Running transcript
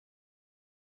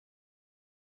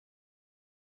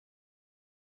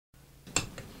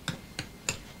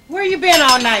Where you been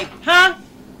all night, huh?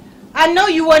 I know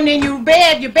you wasn't in your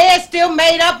bed. Your bed's still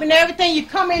made up and everything. You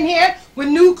come in here with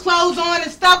new clothes on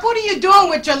and stuff. What are you doing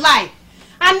with your life?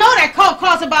 I know that coat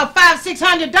costs about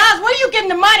 $500–600. Where are you getting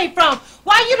the money from?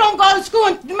 Why you don't go to school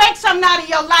and make something out of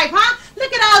your life, huh?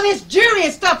 Look at all this jewelry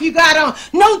and stuff you got on.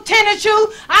 No tennis shoes.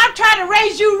 I'll try to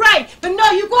raise you right. But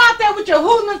no, you go out there with your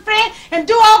hoodlum friend and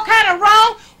do all kind of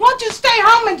wrong. Won't you stay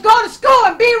home and go to school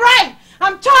and be right?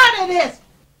 I'm tired of this.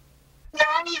 I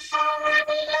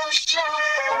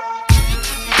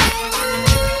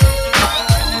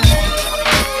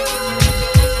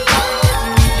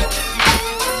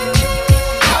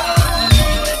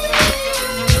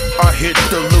hit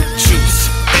the loot juice,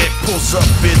 it pulls up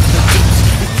in the deuce.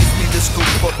 It gives me the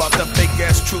scoop about the fake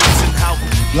ass truths and how.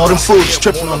 Yo, them fools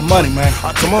tripping on the money, man.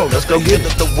 Come on, let's go get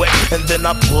it. The wet, and then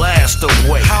I blast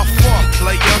away. How far,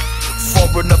 player?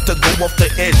 Far enough to go off the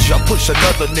edge. I push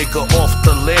another nigga off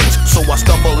the ledge, so I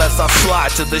stumble as I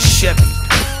slide to the Chevy.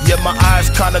 Yeah, my eyes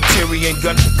kinda teary and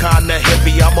gun kinda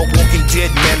heavy. I'm a walking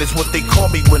dead man, is what they call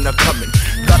me when I'm coming.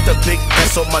 Got the big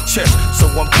S on my chest, so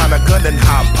I'm kinda gunning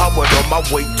high powered on my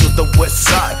way to the west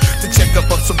side to check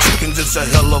up on some chickens. It's a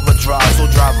hell of a drive, so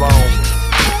drive on.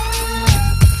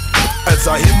 As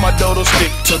I hit my dodo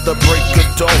stick to the break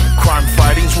of dawn. Crime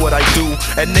fighting's what I do,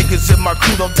 and niggas in my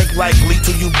crew don't take likely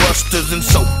to you busters. And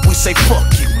so we say fuck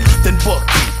you, then buck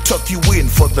you, tuck you in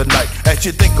for the night as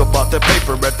you think about the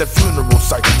paper at the funeral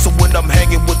site. So when I'm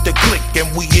hanging with the clique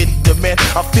and we in demand,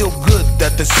 I feel good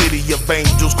that the city of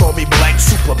angels call me Black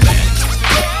Superman.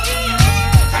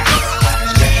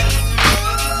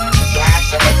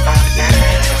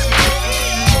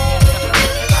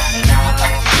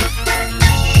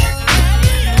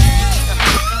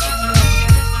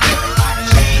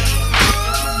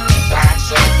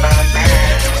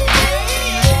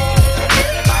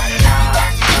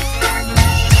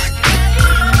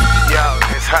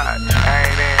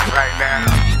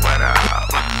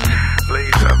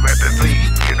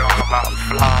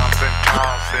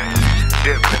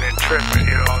 Dipping and tripping,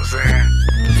 you know what I'm saying?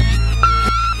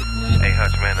 Hey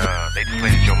Hutch, man, they just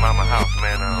raided your mama house,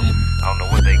 man. I don't know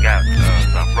what they got.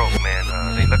 I'm broke, man.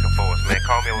 They looking for us, man.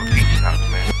 Call me over Peach's house,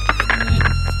 man.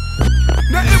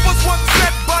 Now it was once said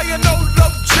by an old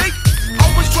OG,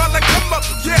 always trying to come up,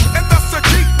 yeah, and that's a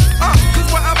G. Cause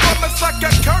where I'm from it's like a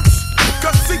curse.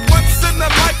 Cause see, once in a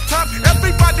lifetime,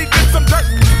 everybody did some dirt.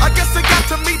 I guess it got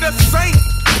to me the same.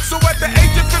 So at the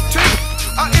age of 15,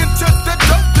 I entered the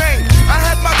dope game. I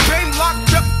had my game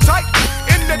locked up tight.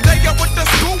 In the day I went to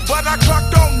school, but I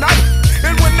clocked all night.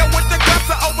 And when I went to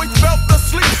class, I always fell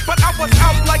asleep. But I was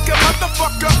out like a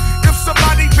motherfucker. If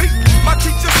somebody beat, my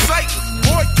teacher say,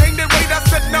 boy, can't they wait? I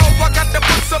said, no, I got to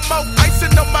put some more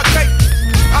icing on my cake.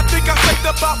 I think I saved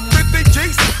about 50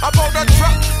 G's. I bought a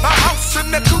truck, a house,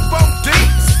 and a coupe on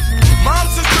D's.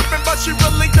 Mom's is tripping, but she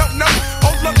really don't know.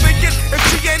 All I'm thinking, if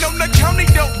she ain't on the county,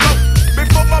 don't know.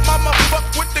 Before my mama fuck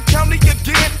with the county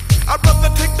again,